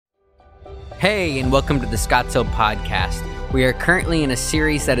Hey, and welcome to the Scotts Hill Podcast. We are currently in a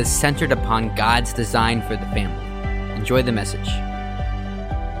series that is centered upon God's design for the family. Enjoy the message.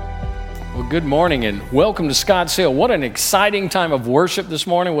 Well, good morning and welcome to Scotts Hill. What an exciting time of worship this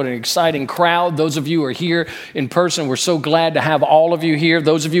morning. What an exciting crowd. Those of you who are here in person, we're so glad to have all of you here.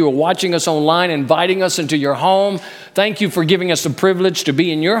 Those of you who are watching us online, inviting us into your home, thank you for giving us the privilege to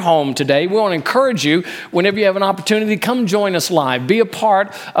be in your home today. We want to encourage you, whenever you have an opportunity, come join us live. Be a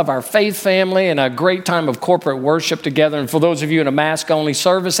part of our faith family and a great time of corporate worship together. And for those of you in a mask-only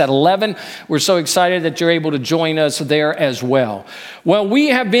service at 11, we're so excited that you're able to join us there as well. Well, we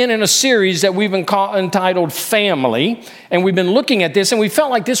have been in a series that we've been entitled Family, and we've been looking at this, and we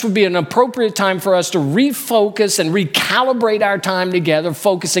felt like this would be an appropriate time for us to refocus and recalibrate our time together,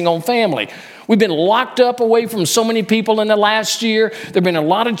 focusing on family. We've been locked up away from so many people in the last year. There have been a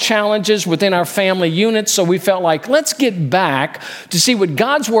lot of challenges within our family units, so we felt like let's get back to see what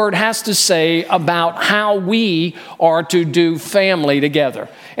God's Word has to say about how we are to do family together.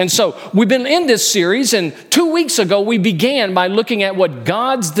 And so we've been in this series, and 2 weeks ago we began by looking at what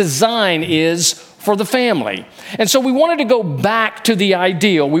God's design is for the family. And so we wanted to go back to the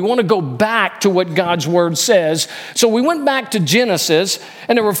ideal. We want to go back to what God's Word says. So we went back to Genesis,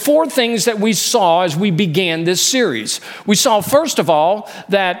 and there were 4 things that we saw as we began this series. We saw, first of all,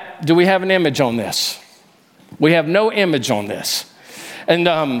 that, do we have an image on this? We have no image on this.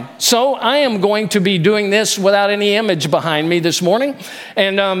 And so I am going to be doing this without any image behind me this morning.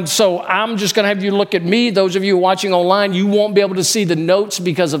 And so I'm just going to have you look at me. Those of you watching online, you won't be able to see the notes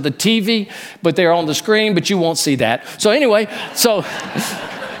because of the TV, but they're on the screen, but you won't see that. So anyway,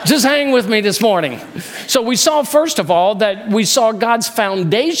 just hang with me this morning. So we saw, first of all, that we saw God's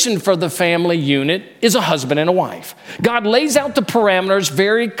foundation for the family unit is a husband and a wife. God lays out the parameters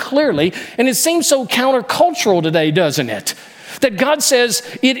very clearly, and it seems so countercultural today, doesn't it? That God says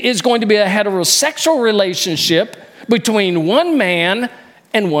it is going to be a heterosexual relationship between one man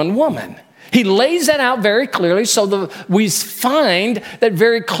and one woman. He lays that out very clearly, so we find that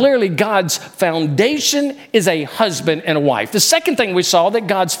very clearly God's foundation is a husband and a wife. The second thing we saw, that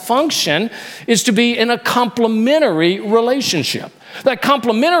God's function is to be in a complementary relationship. That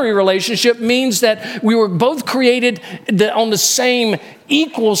complementary relationship means that we were both created on the same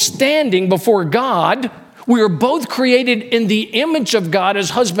equal standing before God. We are both created in the image of God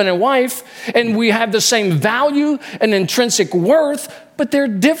as husband and wife, and we have the same value and intrinsic worth, but there are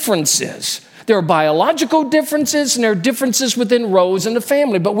differences. There are biological differences, and there are differences within roles in the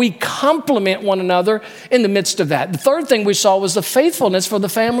family, but we complement one another in the midst of that. The third thing we saw was the faithfulness for the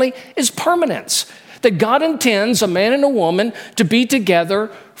family is permanence, that God intends a man and a woman to be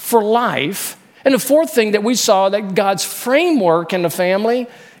together for life. And the fourth thing that we saw, that God's framework in the family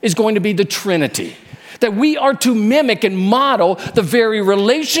is going to be the Trinity. That we are to mimic and model the very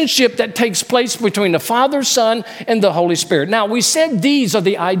relationship that takes place between the Father, Son, and the Holy Spirit. Now, we said these are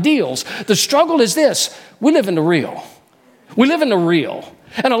the ideals. The struggle is this: we live in the real. We live in the real.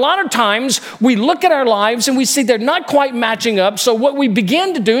 And a lot of times, we look at our lives and we see they're not quite matching up. So what we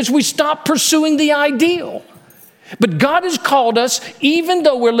begin to do is we stop pursuing the ideal. But God has called us, even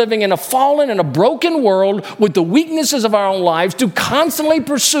though we're living in a fallen and a broken world with the weaknesses of our own lives, to constantly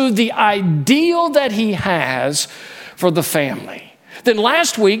pursue the ideal that He has for the family. Then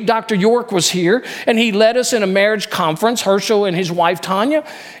last week, Dr. York was here, and he led us in a marriage conference, Herschel and his wife, Tanya,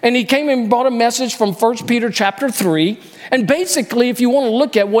 and he came and brought a message from 1 Peter chapter 3. And basically, if you want to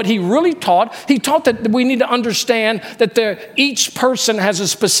look at what he really taught, he taught that we need to understand that each person has a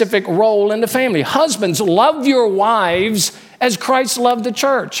specific role in the family. Husbands, love your wives as Christ loved the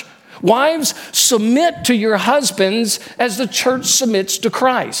church. Wives, submit to your husbands as the church submits to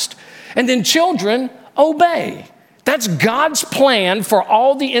Christ. And then children, obey. That's God's plan for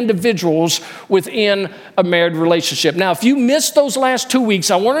all the individuals within a married relationship. Now, if you missed those last 2 weeks,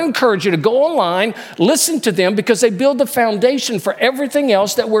 I want to encourage you to go online, listen to them, because they build the foundation for everything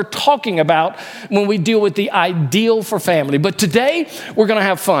else that we're talking about when we deal with the ideal for family. But today, we're going to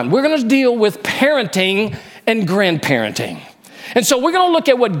have fun. We're going to deal with parenting and grandparenting. And so we're going to look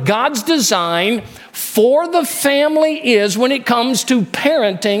at what God's design for the family is when it comes to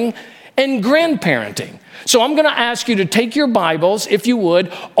parenting and grandparenting. So I'm going to ask you to take your Bibles, if you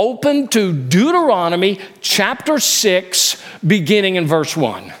would, open to Deuteronomy chapter 6, beginning in verse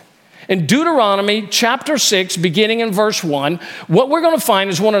 1. In Deuteronomy chapter 6, beginning in verse 1, what we're going to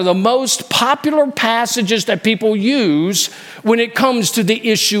find is one of the most popular passages that people use when it comes to the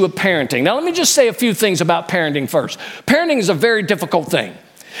issue of parenting. Now, let me just say a few things about parenting first. Parenting is a very difficult thing.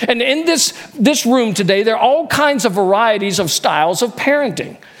 And in this room today, there are all kinds of varieties of styles of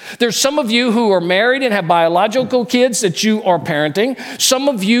parenting. There's some of you who are married and have biological kids that you are parenting. Some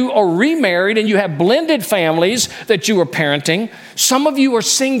of you are remarried and you have blended families that you are parenting. Some of you are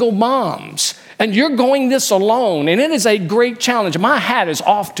single moms and you're going this alone, and it is a great challenge. My hat is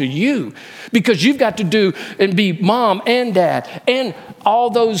off to you because you've got to do and be mom and dad and all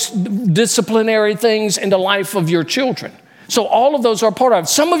those disciplinary things in the life of your children. So all of those are part of it.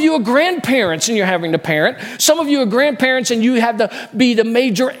 Some of you are grandparents and you're having to parent. Some of you are grandparents and you have to be the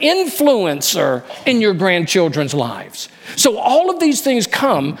major influencer in your grandchildren's lives. So all of these things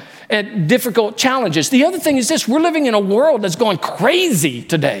come at difficult challenges. The other thing is this: we're living in a world that's going crazy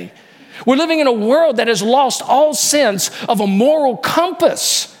today. We're living in a world that has lost all sense of a moral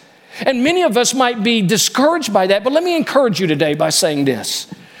compass. And many of us might be discouraged by that, but let me encourage you today by saying this.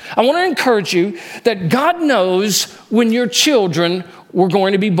 I want to encourage you that God knows when your children were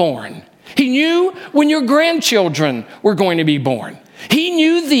going to be born. He knew when your grandchildren were going to be born. He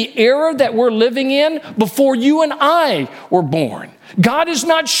knew the era that we're living in before you and I were born. God is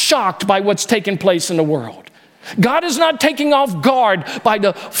not shocked by what's taking place in the world. God is not taking off guard by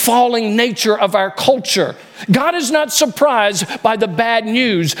the falling nature of our culture. God is not surprised by the bad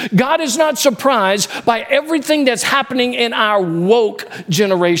news. God is not surprised by everything that's happening in our woke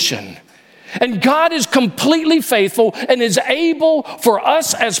generation. And God is completely faithful and is able for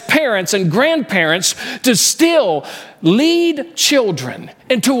us as parents and grandparents to still lead children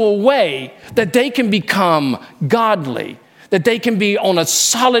into a way that they can become godly, that they can be on a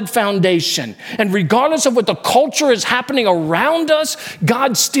solid foundation. And regardless of what the culture is happening around us,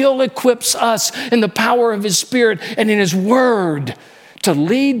 God still equips us in the power of His Spirit and in His Word to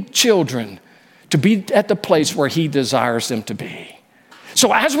lead children to be at the place where He desires them to be.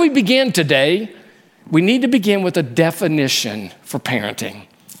 So as we begin today, we need to begin with a definition for parenting.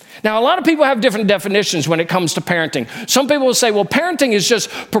 Now, a lot of people have different definitions when it comes to parenting. Some people will say, well, parenting is just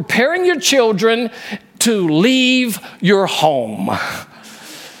preparing your children to leave your home.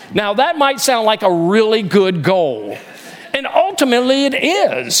 Now, that might sound like a really good goal. And ultimately, it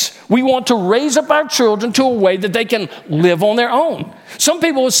is. We want to raise up our children to a way that they can live on their own. Some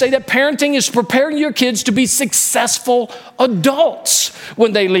people will say that parenting is preparing your kids to be successful adults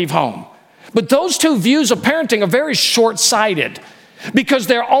when they leave home. But those two views of parenting are very short-sighted, because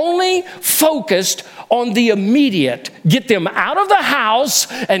they're only focused on the immediate, get them out of the house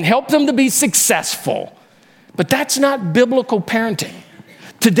and help them to be successful. But that's not biblical parenting.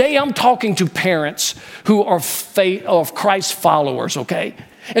 Today I'm talking to parents who are of Christ followers, okay?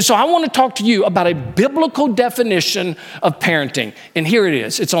 And so I want to talk to you about a biblical definition of parenting. And here it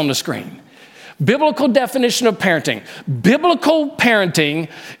is, it's on the screen. Biblical definition of parenting. Biblical parenting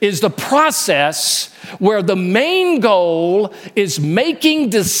is the process where the main goal is making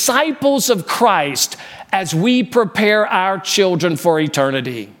disciples of Christ as we prepare our children for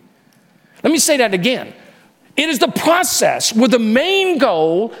eternity. Let me say that again. It is the process where the main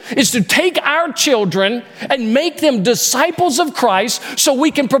goal is to take our children and make them disciples of Christ so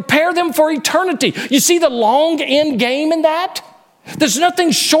we can prepare them for eternity. You see the long end game in that? There's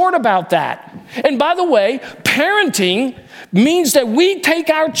nothing short about that. And by the way, parenting means that we take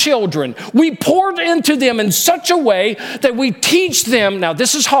our children, we pour into them in such a way that we teach them, now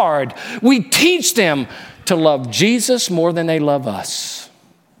this is hard, we teach them to love Jesus more than they love us.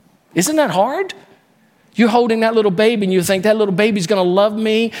 Isn't that hard? You're holding that little baby and you think that little baby's going to love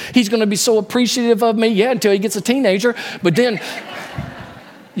me. He's going to be so appreciative of me. Yeah, until he gets a teenager. But then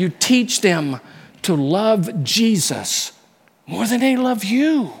you teach them to love Jesus more than they love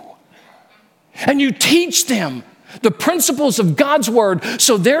you. And you teach them the principles of God's word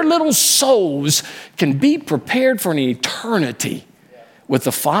so their little souls can be prepared for an eternity with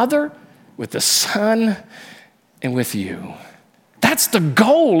the Father, with the Son, and with you. That's the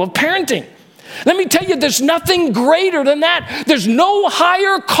goal of parenting. Let me tell you, there's nothing greater than that. There's no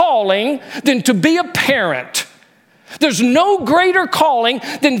higher calling than to be a parent. There's no greater calling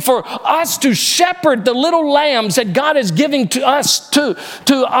than for us to shepherd the little lambs that God is giving to us,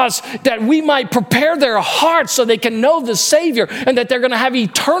 that we might prepare their hearts so they can know the Savior and that they're going to have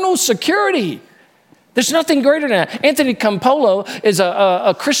eternal security. There's nothing greater than that. Anthony Campolo is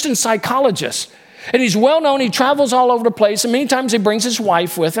a Christian psychologist. And he's well known. He travels all over the place, and many times he brings his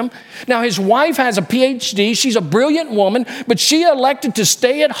wife with him. Now, his wife has a PhD. She's a brilliant woman, but she elected to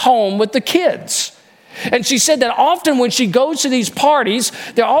stay at home with the kids. And she said that often when she goes to these parties,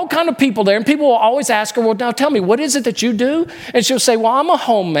 there are all kinds of people there, and people will always ask her, well, now tell me, what is it that you do? And she'll say, well, I'm a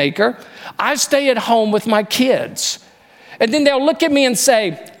homemaker. I stay at home with my kids. And then they'll look at me and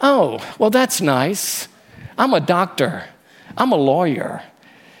say, oh, well, that's nice. I'm a doctor. I'm a lawyer.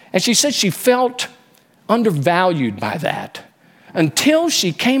 And she said she felt undervalued by that until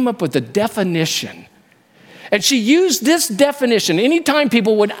she came up with a definition. And she used this definition. Anytime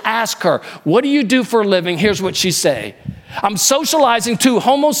people would ask her, what do you do for a living? Here's what she'd say. I'm socializing two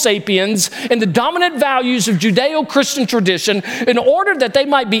Homo sapiens in the dominant values of Judeo-Christian tradition in order that they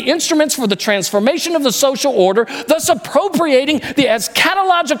might be instruments for the transformation of the social order, thus appropriating the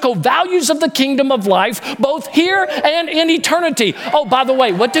eschatological values of the kingdom of life, both here and in eternity. Oh, by the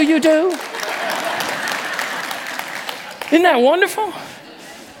way, what do you do? Isn't that wonderful?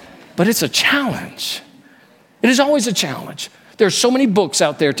 But it's a challenge. It is always a challenge. There's so many books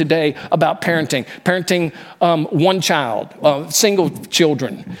out there today about parenting. Parenting one child, single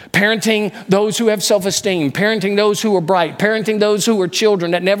children. Parenting those who have self-esteem. Parenting those who are bright. Parenting those who are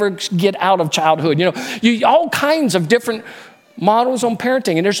children that never get out of childhood. All kinds of different models on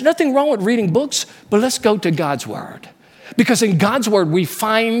parenting. And there's nothing wrong with reading books, but let's go to God's Word. Because in God's Word, we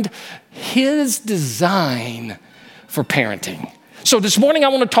find His design for parenting. So this morning, I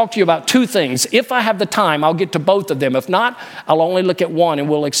want to talk to you about two things. If I have the time, I'll get to both of them. If not, I'll only look at one, and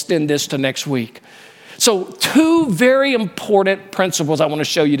we'll extend this to next week. So two very important principles I want to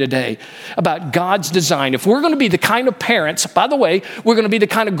show you today about God's design. If we're going to be the kind of parents, by the way, we're going to be the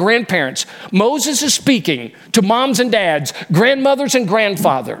kind of grandparents. Moses is speaking to moms and dads, grandmothers and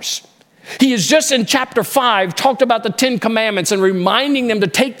grandfathers. He has just in chapter 5 talked about the 10 commandments and reminding them to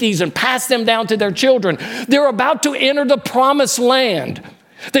take these and pass them down to their children. They're about to enter the promised land.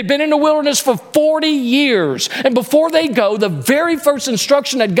 They've been in the wilderness for 40 years. And before they go, the very first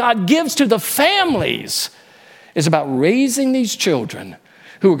instruction that God gives to the families is about raising these children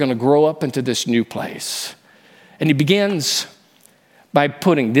who are going to grow up into this new place. And he begins by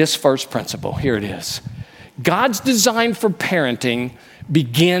putting this first principle. Here it is. God's design for parenting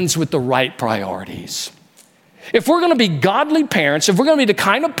begins with the right priorities. If we're going to be godly parents, if we're going to be the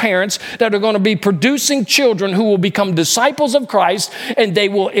kind of parents that are going to be producing children who will become disciples of Christ and they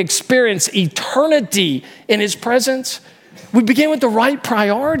will experience eternity in His presence, we begin with the right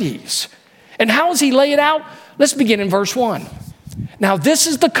priorities. And how does He lay it out? Let's begin in verse 1. Now, this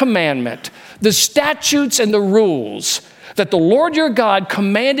is the commandment, the statutes and the rules that the Lord your God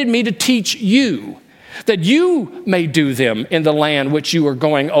commanded me to teach you, that you may do them in the land which you are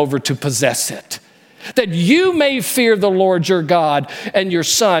going over to possess it, that you may fear the Lord your God and your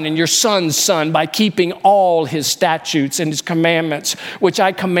son and your son's son by keeping all His statutes and His commandments, which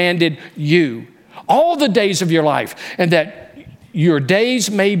I commanded you all the days of your life, and that your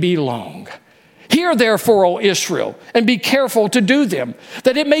days may be long. Hear therefore, O Israel, and be careful to do them,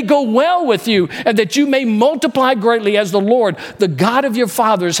 that it may go well with you, and that you may multiply greatly as the Lord, the God of your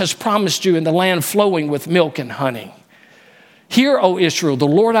fathers, has promised you in the land flowing with milk and honey. Hear, O Israel, the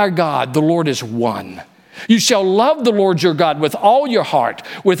Lord our God, the Lord is one. You shall love the Lord your God with all your heart,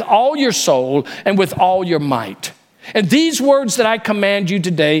 with all your soul, and with all your might. And these words that I command you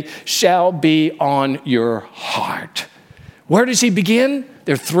today shall be on your heart. Where does he begin?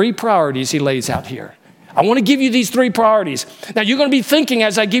 There are three priorities he lays out here. I want to give you these three priorities. Now, you're going to be thinking,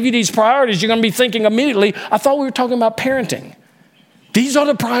 as I give you these priorities, you're going to be thinking immediately, I thought we were talking about parenting. These are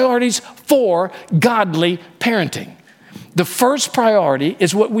the priorities for godly parenting. The first priority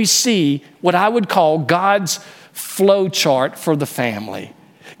is what we see, what I would call God's flow chart for the family.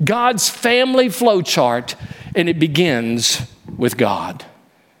 God's family flow chart, and it begins with God.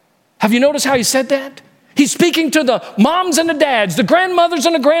 Have you noticed how he said that? He's speaking to the moms and the dads, the grandmothers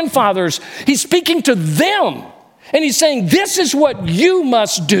and the grandfathers. He's speaking to them, and he's saying, this is what you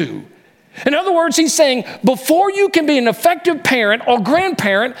must do. In other words, he's saying, before you can be an effective parent or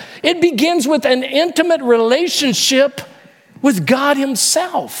grandparent, it begins with an intimate relationship with God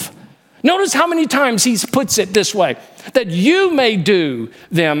himself. Notice how many times he puts it this way, that you may do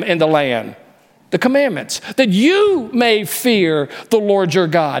them in the land, the commandments, that you may fear the Lord your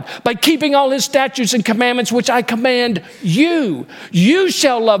God by keeping all his statutes and commandments, which I command you. You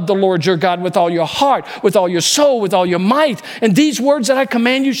shall love the Lord your God with all your heart, with all your soul, with all your might. And these words that I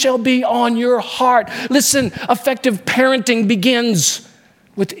command you shall be on your heart. Listen, effective parenting begins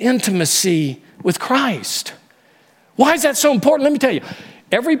with intimacy with Christ. Why is that so important? Let me tell you.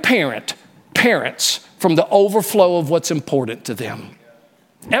 Every parent parents from the overflow of what's important to them.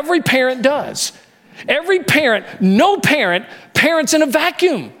 Every parent does. Every parent, no parent, parents in a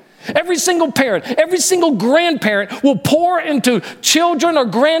vacuum. Every single parent, every single grandparent will pour into children or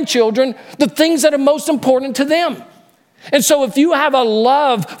grandchildren the things that are most important to them. And so if you have a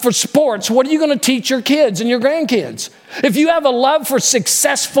love for sports, what are you going to teach your kids and your grandkids? If you have a love for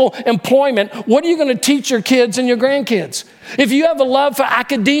successful employment, what are you going to teach your kids and your grandkids? If you have a love for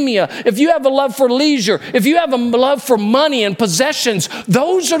academia, if you have a love for leisure, if you have a love for money and possessions,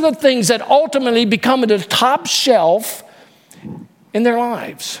 those are the things that ultimately become at the top shelf in their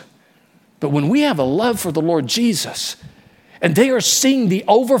lives. But when we have a love for the Lord Jesus, and they are seeing the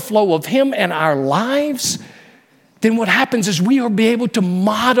overflow of Him in our lives, then what happens is we will be able to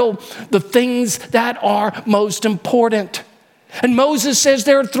model the things that are most important. And Moses says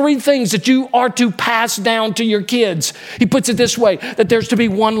there are 3 things that you are to pass down to your kids. He puts it this way, that there's to be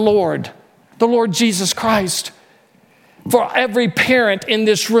one Lord, the Lord Jesus Christ. For every parent in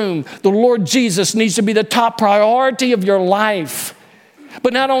this room, the Lord Jesus needs to be the top priority of your life.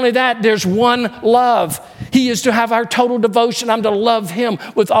 But not only that, there's one love. He is to have our total devotion. I'm to love Him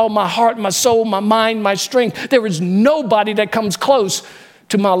with all my heart, my soul, my mind, my strength. There is nobody that comes close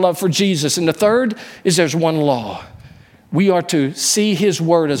to my love for Jesus. And the third is there's one law. We are to see His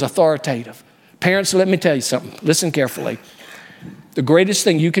word as authoritative. Parents, let me tell you something. Listen carefully. The greatest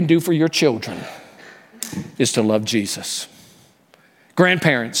thing you can do for your children is to love Jesus.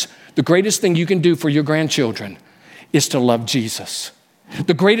 Grandparents, the greatest thing you can do for your grandchildren is to love Jesus.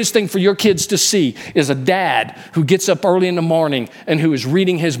 The greatest thing for your kids to see is a dad who gets up early in the morning and who is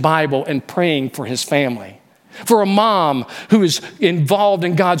reading his Bible and praying for his family. For a mom who is involved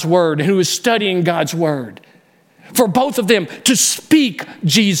in God's word and who is studying God's word. For both of them to speak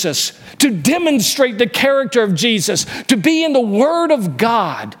Jesus, to demonstrate the character of Jesus, to be in the word of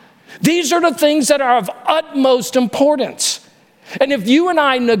God. These are the things that are of utmost importance. And if you and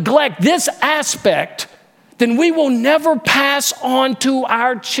I neglect this aspect, then we will never pass on to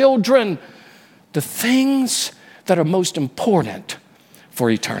our children the things that are most important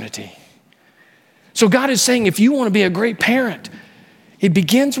for eternity. So God is saying, if you want to be a great parent, it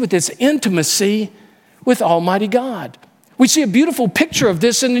begins with this intimacy with Almighty God. We see a beautiful picture of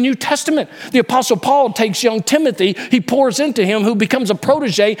this in the New Testament. The Apostle Paul takes young Timothy, he pours into him, who becomes a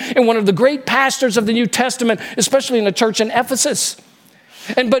protege and one of the great pastors of the New Testament, especially in the church in Ephesus.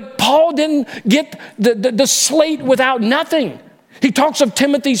 But Paul didn't get the slate without nothing. He talks of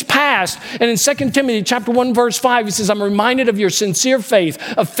Timothy's past. And in 2 Timothy chapter 1, verse 5, he says, I'm reminded of your sincere faith,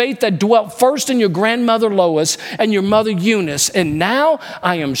 a faith that dwelt first in your grandmother Lois and your mother Eunice, and now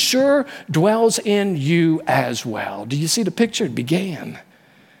I am sure dwells in you as well. Do you see the picture? It began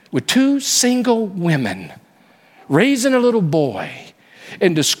with 2 single women raising a little boy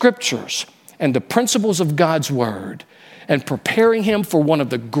in the scriptures and the principles of God's word, and preparing him for one of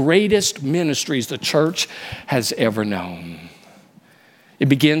the greatest ministries the church has ever known. It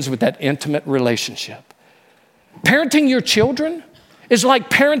begins with that intimate relationship. Parenting your children is like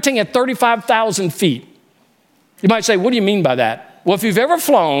parenting at 35,000 feet. You might say, what do you mean by that? Well, if you've ever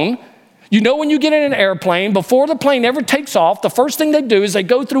flown, you know when you get in an airplane, before the plane ever takes off, the first thing they do is they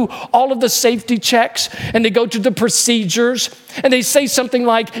go through all of the safety checks and they go to the procedures and they say something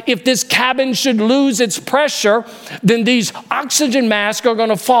like, if this cabin should lose its pressure, then these oxygen masks are going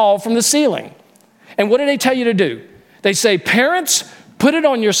to fall from the ceiling. And what do they tell you to do? They say, parents, put it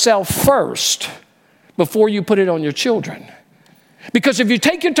on yourself first before you put it on your children. Because if you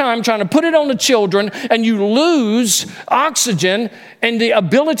take your time trying to put it on the children and you lose oxygen and the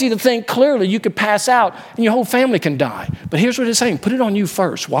ability to think clearly, you could pass out and your whole family can die. But here's what it's saying. Put it on you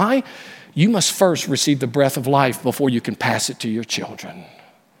first. Why? You must first receive the breath of life before you can pass it to your children.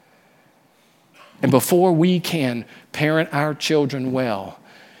 And before we can parent our children well,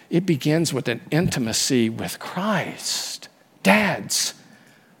 it begins with an intimacy with Christ. Dads,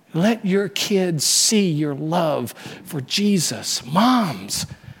 let your kids see your love for Jesus. Moms,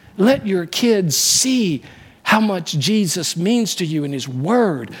 let your kids see how much Jesus means to you and His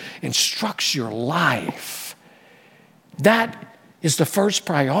word instructs your life. That is the first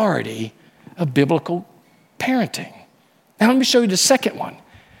priority of biblical parenting. Now let me show you the second one.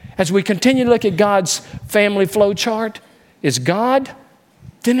 As we continue to look at God's family flow chart, it's God,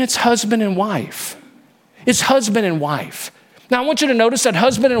 then it's husband and wife. It's husband and wife. Now, I want you to notice that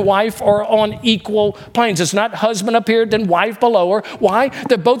husband and wife are on equal planes. It's not husband up here, then wife below her. Why?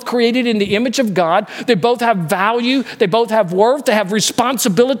 They're both created in the image of God. They both have value. They both have worth. They have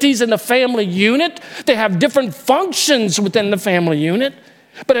responsibilities in the family unit. They have different functions within the family unit.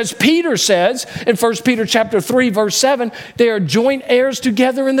 But as Peter says in 1 Peter chapter 3, verse 7, they are joint heirs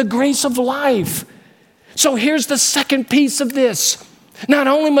together in the grace of life. So here's the second piece of this. Not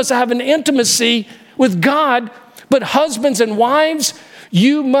only must I have an intimacy with God, but husbands and wives,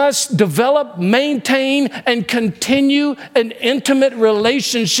 you must develop, maintain, and continue an intimate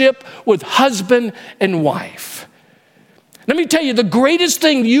relationship with husband and wife. Let me tell you, the greatest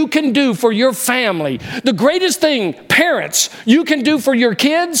thing you can do for your family, the greatest thing, parents, you can do for your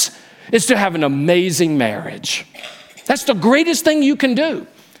kids is to have an amazing marriage. That's the greatest thing you can do.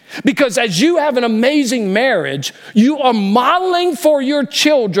 Because as you have an amazing marriage, you are modeling for your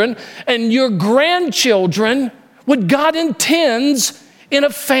children and your grandchildren what God intends in a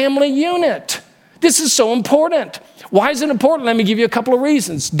family unit. This is so important. Why is it important? Let me give you a couple of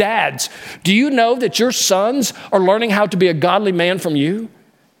reasons. Dads, do you know that your sons are learning how to be a godly man from you?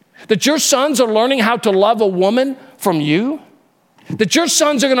 That your sons are learning how to love a woman from you? That your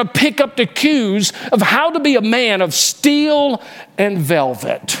sons are going to pick up the cues of how to be a man of steel and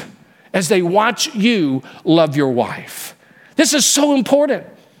velvet as they watch you love your wife. This is so important.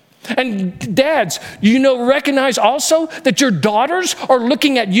 And dads, recognize also that your daughters are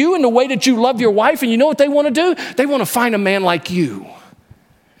looking at you in the way that you love your wife, and you know what they want to do? They want to find a man like you.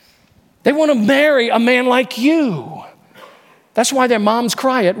 They want to marry a man like you. That's why their moms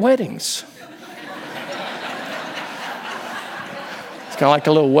cry at weddings. It's kind of like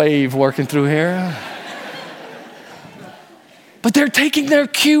a little wave working through here. But they're taking their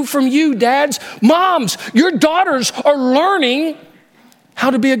cue from you, dads. Moms, your daughters are learning how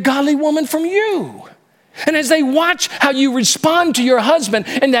to be a godly woman from you. And as they watch how you respond to your husband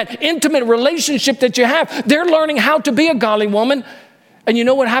and that intimate relationship that you have, they're learning how to be a godly woman. And you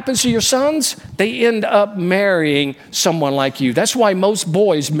know what happens to your sons? They end up marrying someone like you. That's why most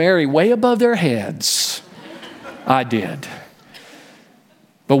boys marry way above their heads. I did.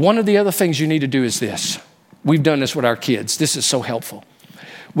 But one of the other things you need to do is this. We've done this with our kids. This is so helpful.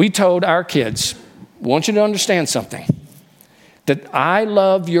 We told our kids, I want you to understand something, that I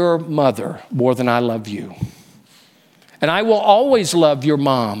love your mother more than I love you. And I will always love your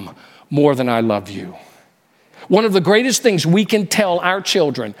mom more than I love you. One of the greatest things we can tell our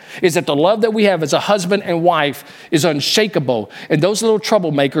children is that the love that we have as a husband and wife is unshakable, and those little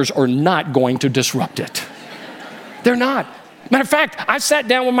troublemakers are not going to disrupt it. They're not. Matter of fact, I sat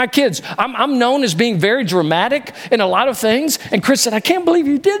down with my kids. I'm known as being very dramatic in a lot of things. And Chris said, I can't believe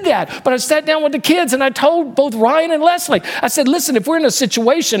you did that. But I sat down with the kids and I told both Ryan and Leslie, I said, listen, if we're in a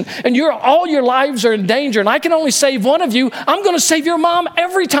situation and all your lives are in danger and I can only save one of you, I'm going to save your mom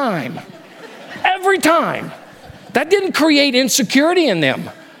every time. Every time. That didn't create insecurity in them.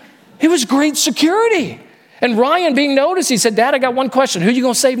 It was great security. And Ryan, being noticed, he said, Dad, I got one question. Who are you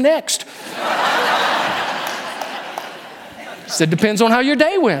going to save next? He said, depends on how your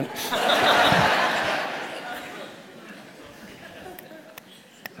day went.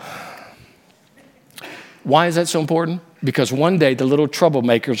 Why is that so important? Because one day the little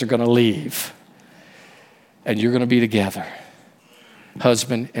troublemakers are going to leave and you're going to be together,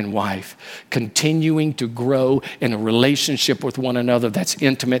 husband and wife, continuing to grow in a relationship with one another that's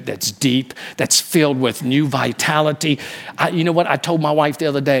intimate, that's deep, that's filled with new vitality. You know what? I told my wife the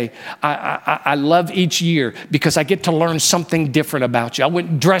other day, I love each year because I get to learn something different about you. I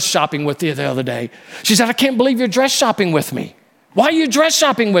went dress shopping with you the other day. She said, I can't believe you're dress shopping with me. Why are you dress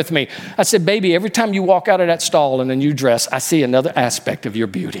shopping with me? I said, baby, every time you walk out of that stall in a new dress, I see another aspect of your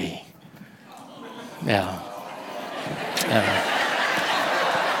beauty. Yeah.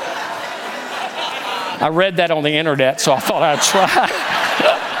 I read that on the internet, so I thought I'd try.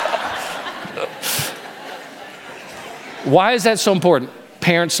 Why is that so important?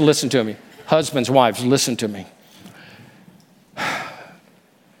 Parents, listen to me. Husbands, wives, listen to me.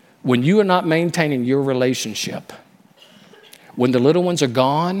 When you are not maintaining your relationship, when the little ones are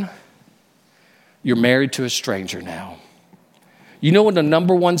gone, you're married to a stranger now. You know what the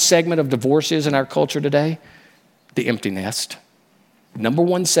number one segment of divorce is in our culture today? The empty nest. Number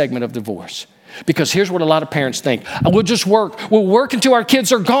one segment of divorce. Because here's what a lot of parents think. We'll just work. We'll work until our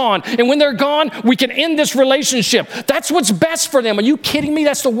kids are gone. And when they're gone, we can end this relationship. That's what's best for them. Are you kidding me?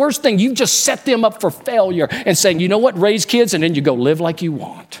 That's the worst thing. You've just set them up for failure and saying, you know what, raise kids and then you go live like you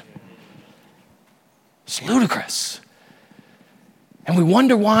want. It's ludicrous. And we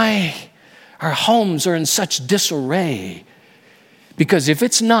wonder why our homes are in such disarray. Because if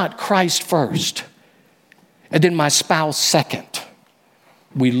it's not Christ first, and then my spouse second,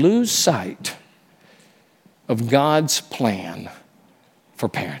 we lose sight of God's plan for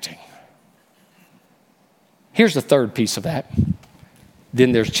parenting. Here's the third piece of that.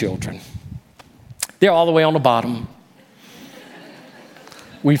 Then there's children. They're all the way on the bottom.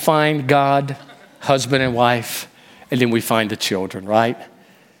 We find God, husband and wife, and then we find the children, right?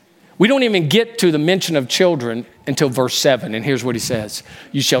 We don't even get to the mention of children until verse 7, and here's what he says.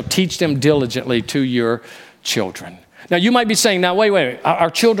 You shall teach them diligently to your children. Now, you might be saying, now, wait. Our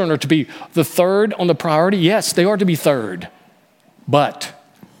children are to be the third on the priority. Yes, they are to be third, but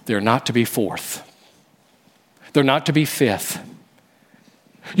they're not to be fourth. They're not to be fifth.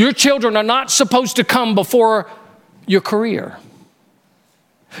 Your children are not supposed to come before your career.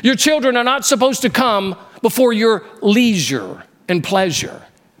 Your children are not supposed to come before your leisure and pleasure.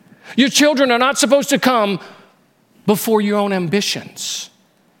 Your children are not supposed to come before your own ambitions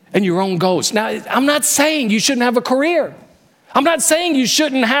and your own goals. Now, I'm not saying you shouldn't have a career. I'm not saying you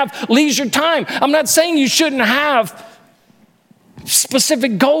shouldn't have leisure time. I'm not saying you shouldn't have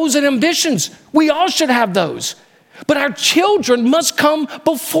specific goals and ambitions. We all should have those. But our children must come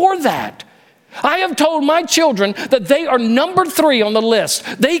before that. I have told my children that they are number 3 on the list.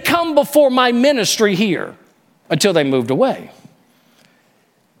 They come before my ministry here until they moved away.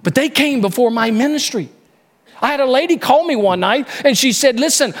 But they came before my ministry. I had a lady call me one night and she said,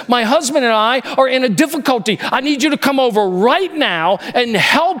 listen, my husband and I are in a difficulty. I need you to come over right now and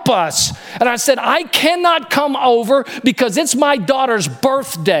help us. And I said, I cannot come over because it's my daughter's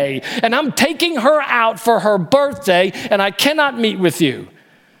birthday and I'm taking her out for her birthday and I cannot meet with you.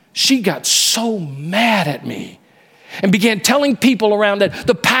 She got so mad at me and began telling people around that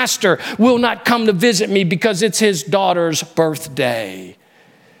the pastor will not come to visit me because it's his daughter's birthday.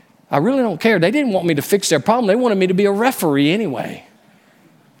 I really don't care. They didn't want me to fix their problem. They wanted me to be a referee anyway.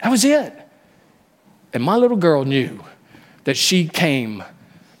 That was it. And my little girl knew that she came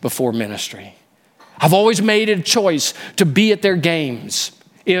before ministry. I've always made it a choice to be at their games,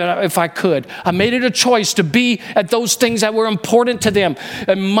 if I could. I made it a choice to be at those things that were important to them.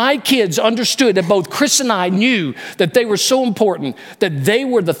 And my kids understood that both Chris and I knew that they were so important that they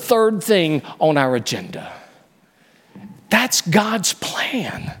were the third thing on our agenda. That's God's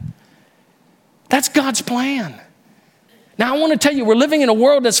plan. That's God's plan. Now, I want to tell you, we're living in a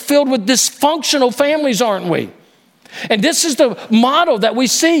world that's filled with dysfunctional families, aren't we? And this is the model that we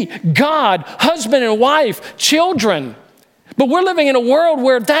see. God, husband and wife, children. But we're living in a world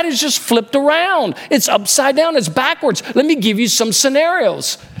where that is just flipped around. It's upside down. It's backwards. Let me give you some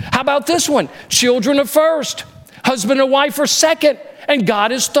scenarios. How about this one? Children are first. Husband and wife are second. And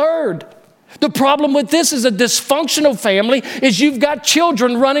God is third. The problem with this is a dysfunctional family is you've got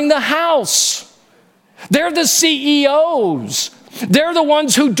children running the house. They're the CEOs. They're the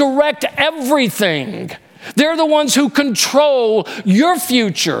ones who direct everything. They're the ones who control your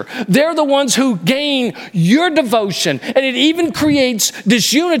future. They're the ones who gain your devotion. And it even creates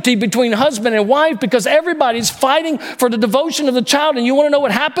disunity between husband and wife because everybody's fighting for the devotion of the child. And you want to know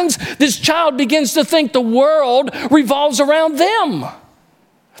what happens? This child begins to think the world revolves around them.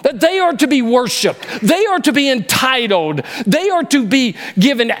 That they are to be worshiped. They are to be entitled. They are to be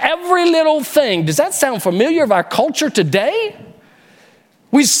given every little thing. Does that sound familiar of our culture today?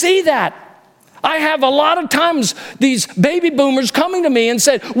 We see that. I have a lot of times these baby boomers coming to me and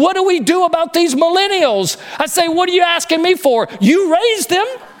said, what do we do about these millennials? I say, what are you asking me for? You raised them.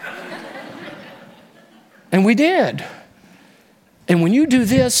 And we did. And when you do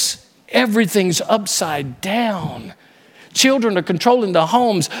this, everything's upside down. Children are controlling the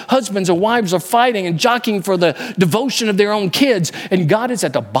homes. Husbands and wives are fighting and jockeying for the devotion of their own kids. And God is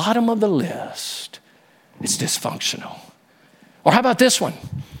at the bottom of the list. It's dysfunctional. Or how about this one?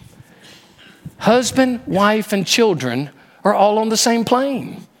 Husband, wife, and children are all on the same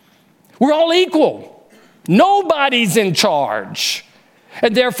plane. We're all equal. Nobody's in charge.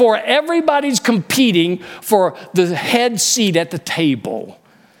 And therefore, everybody's competing for the head seat at the table.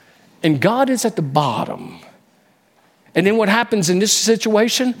 And God is at the bottom. And then what happens in this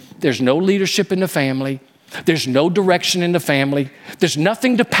situation? There's no leadership in the family. There's no direction in the family. There's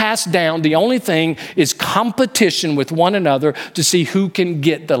nothing to pass down. The only thing is competition with one another to see who can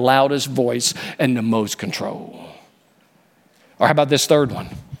get the loudest voice and the most control. Or how about this third one?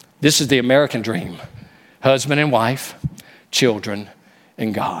 This is the American dream. Husband and wife, children,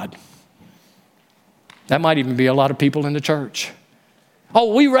 and God. That might even be a lot of people in the church.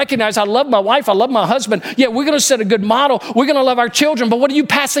 Oh, we recognize I love my wife, I love my husband. Yeah, we're going to set a good model. We're going to love our children. But what are you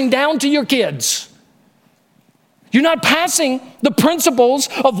passing down to your kids? You're not passing the principles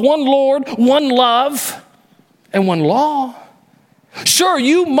of one Lord, one love, and one law. Sure,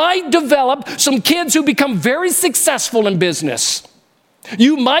 you might develop some kids who become very successful in business.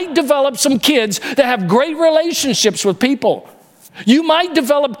 You might develop some kids that have great relationships with people. You might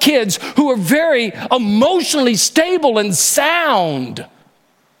develop kids who are very emotionally stable and sound.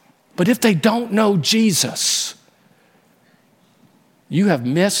 But if they don't know Jesus, you have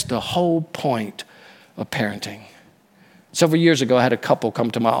missed the whole point of parenting. Several years ago, I had a couple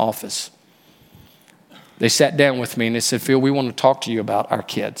come to my office. They sat down with me and they said, Phil, we want to talk to you about our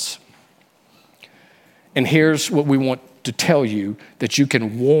kids. And here's what we want to tell you that you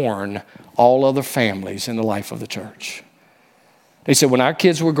can warn all other families in the life of the church. They said, when our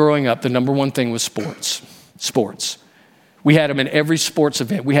kids were growing up, the number one thing was sports. sports. We had them in every sports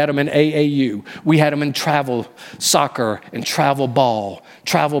event. We had them in AAU. We had them in travel soccer and travel ball,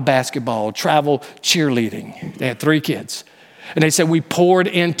 travel basketball, travel cheerleading. They had 3 kids. And they said we poured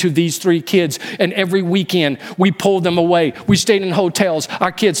into these 3 kids, and every weekend we pulled them away. We stayed in hotels.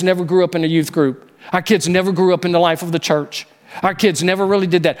 Our kids never grew up in a youth group. Our kids never grew up in the life of the church. Our kids never really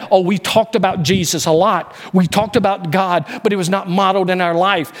did that. Oh, we talked about Jesus a lot. We talked about God, but it was not modeled in our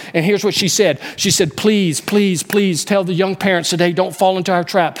life. And here's what she said. She said, please, please, please tell the young parents today, don't fall into our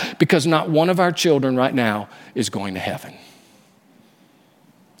trap, because not one of our children right now is going to heaven.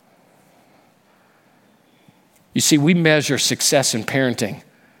 You see, we measure success in parenting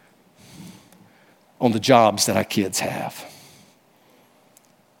on the jobs that our kids have.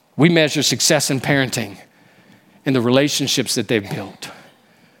 We measure success in parenting in the relationships that they've built,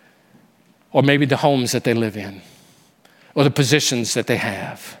 or maybe the homes that they live in, or the positions that they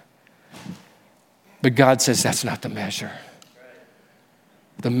have. But God says that's not the measure.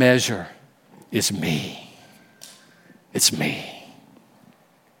 The measure is me. It's me.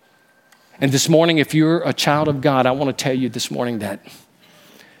 And this morning, if you're a child of God, I want to tell you this morning that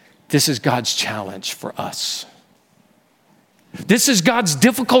this is God's challenge for us. This is God's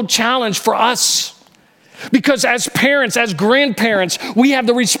difficult challenge for us. Because as parents, as grandparents, we have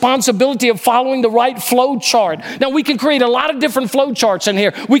the responsibility of following the right flow chart. Now, we can create a lot of different flow charts in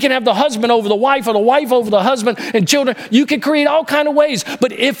here. We can have the husband over the wife, or the wife over the husband, and children. You can create all kinds of ways.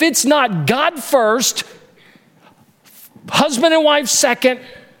 But if it's not God first, husband and wife second,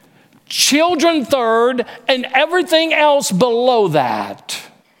 children third, and everything else below that,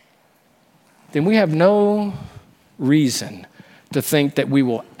 then we have no reason to think that we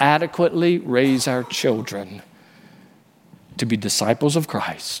will adequately raise our children to be disciples of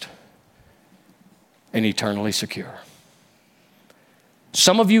Christ and eternally secure.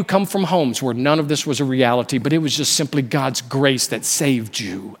 Some of you come from homes where none of this was a reality, but it was just simply God's grace that saved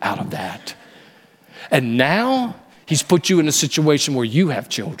you out of that. And now He's put you in a situation where you have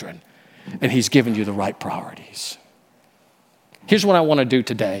children, and He's given you the right priorities. Here's what I want to do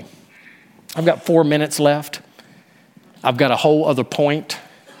today. I've got 4 minutes left. I've got a whole other point.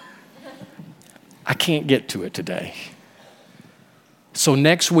 I can't get to it today. So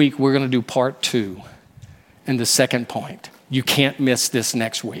next week, we're going to do part 2 and the second point. You can't miss this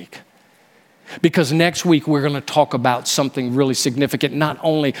next week. Because next week, we're going to talk about something really significant. Not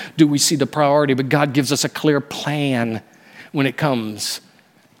only do we see the priority, but God gives us a clear plan when it comes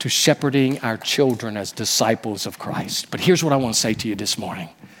to shepherding our children as disciples of Christ. But here's what I want to say to you this morning.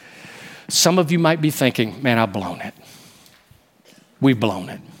 Some of you might be thinking, man, I've blown it. We've blown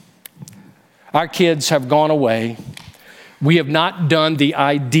it. Our kids have gone away. We have not done the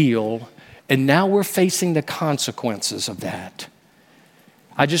ideal, and now we're facing the consequences of that.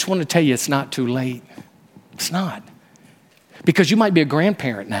 I just want to tell you, it's not too late. It's not. Because you might be a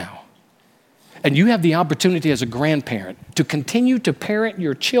grandparent now, and you have the opportunity as a grandparent to continue to parent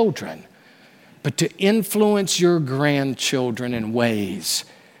your children, but to influence your grandchildren in ways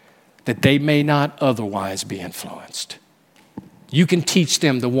that they may not otherwise be influenced. You can teach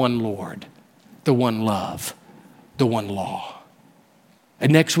them the one Lord, the one love, the one law.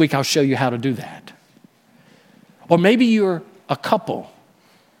 And next week, I'll show you how to do that. Or maybe you're a couple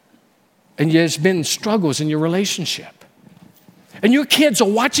and there's been struggles in your relationship. And your kids are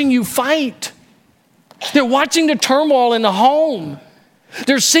watching you fight. They're watching the turmoil in the home.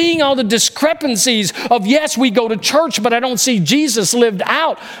 They're seeing all the discrepancies of, yes, we go to church, but I don't see Jesus lived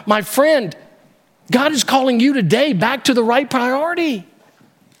out. My friend, God is calling you today back to the right priority.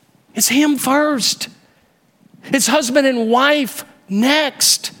 It's Him first. It's husband and wife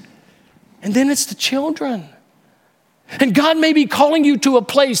next. And then it's the children. And God may be calling you to a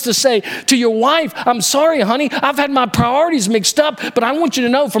place to say to your wife, I'm sorry, honey, I've had my priorities mixed up, but I want you to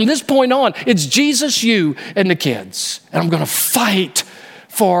know from this point on, it's Jesus, you, and the kids. And I'm going to fight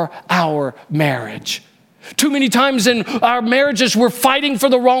for our marriage. Too many times in our marriages, we're fighting for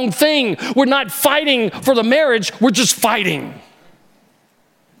the wrong thing. We're not fighting for the marriage, we're just fighting.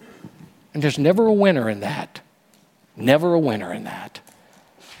 And there's never a winner in that. Never a winner in that.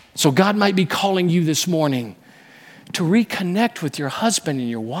 So God might be calling you this morning to reconnect with your husband and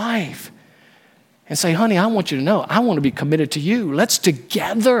your wife and say, honey, I want you to know, I want to be committed to you. Let's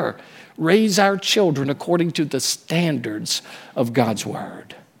together raise our children according to the standards of God's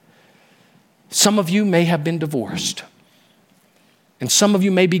word. Some of you may have been divorced, and some of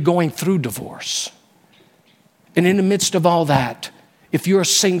you may be going through divorce. And in the midst of all that, if you're a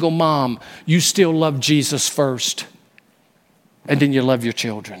single mom, you still love Jesus first, and then you love your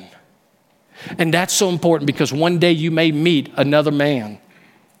children. And that's so important because one day you may meet another man.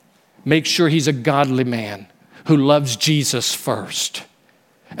 Make sure he's a godly man who loves Jesus first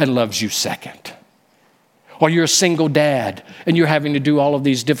and loves you second. Or you're a single dad and you're having to do all of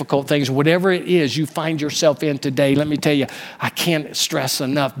these difficult things. Whatever it is you find yourself in today, let me tell you, I can't stress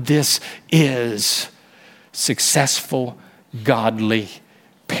enough, this is successful, godly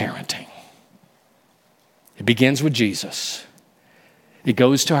parenting. It begins with Jesus. It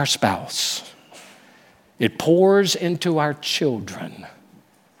goes to our spouse. It pours into our children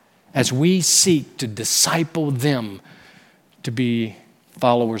as we seek to disciple them to be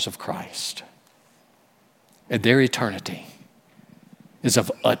followers of Christ. And their eternity is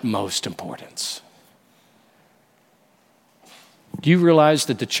of utmost importance. Do you realize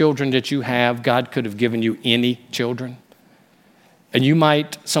that the children that you have, God could have given you any children? And you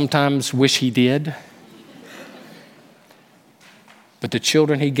might sometimes wish He did. But the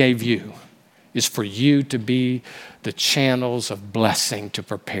children He gave you is for you to be the channels of blessing to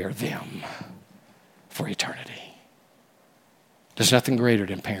prepare them for eternity. There's nothing greater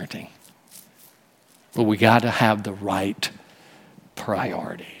than parenting. But we got to have the right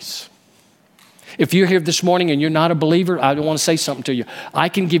priorities. If you're here this morning and you're not a believer, I want to say something to you. I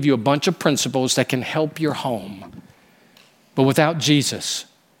can give you a bunch of principles that can help your home. But without Jesus,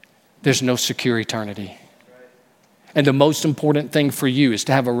 there's no secure eternity. And the most important thing for you is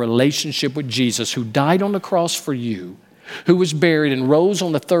to have a relationship with Jesus, who died on the cross for you, who was buried and rose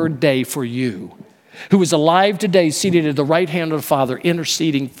on the third day for you, who is alive today, seated at the right hand of the Father,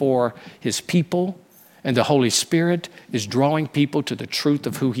 interceding for His people. And the Holy Spirit is drawing people to the truth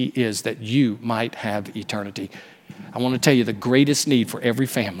of who He is, that you might have eternity. I want to tell you, the greatest need for every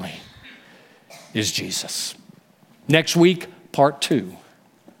family is Jesus. Next week, part 2.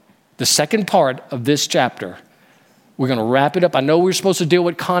 The second part of this chapter. We're going to wrap it up. I know we're supposed to deal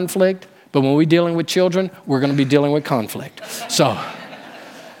with conflict, but when we're dealing with children, we're going to be dealing with conflict. So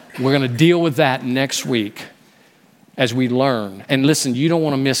we're going to deal with that next week as we learn. And listen, you don't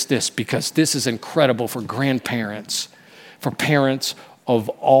want to miss this, because this is incredible for grandparents, for parents of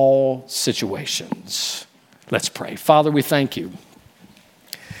all situations. Let's pray. Father, we thank You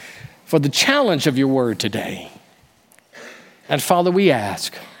for the challenge of Your word today. And Father, we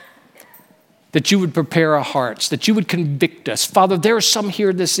ask that You would prepare our hearts, that You would convict us. Father, there are some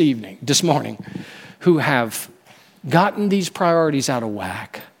here this morning, who have gotten these priorities out of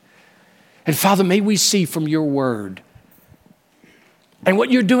whack. And Father, may we see from Your word and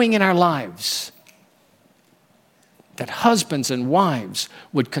what You're doing in our lives, that husbands and wives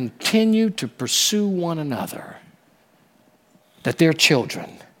would continue to pursue one another, that their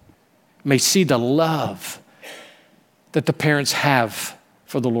children may see the love that the parents have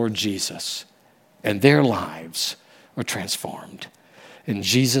for the Lord Jesus, and their lives are transformed. In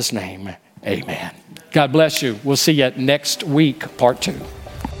Jesus' name, amen. God bless you. We'll see you next week, part 2.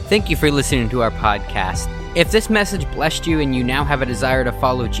 Thank you for listening to our podcast. If this message blessed you and you now have a desire to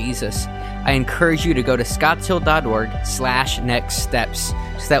follow Jesus, I encourage you to go to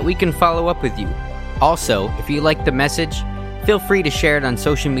scottshill.org/nextsteps so that we can follow up with you. Also, if you like the message, feel free to share it on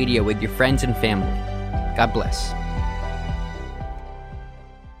social media with your friends and family. God bless.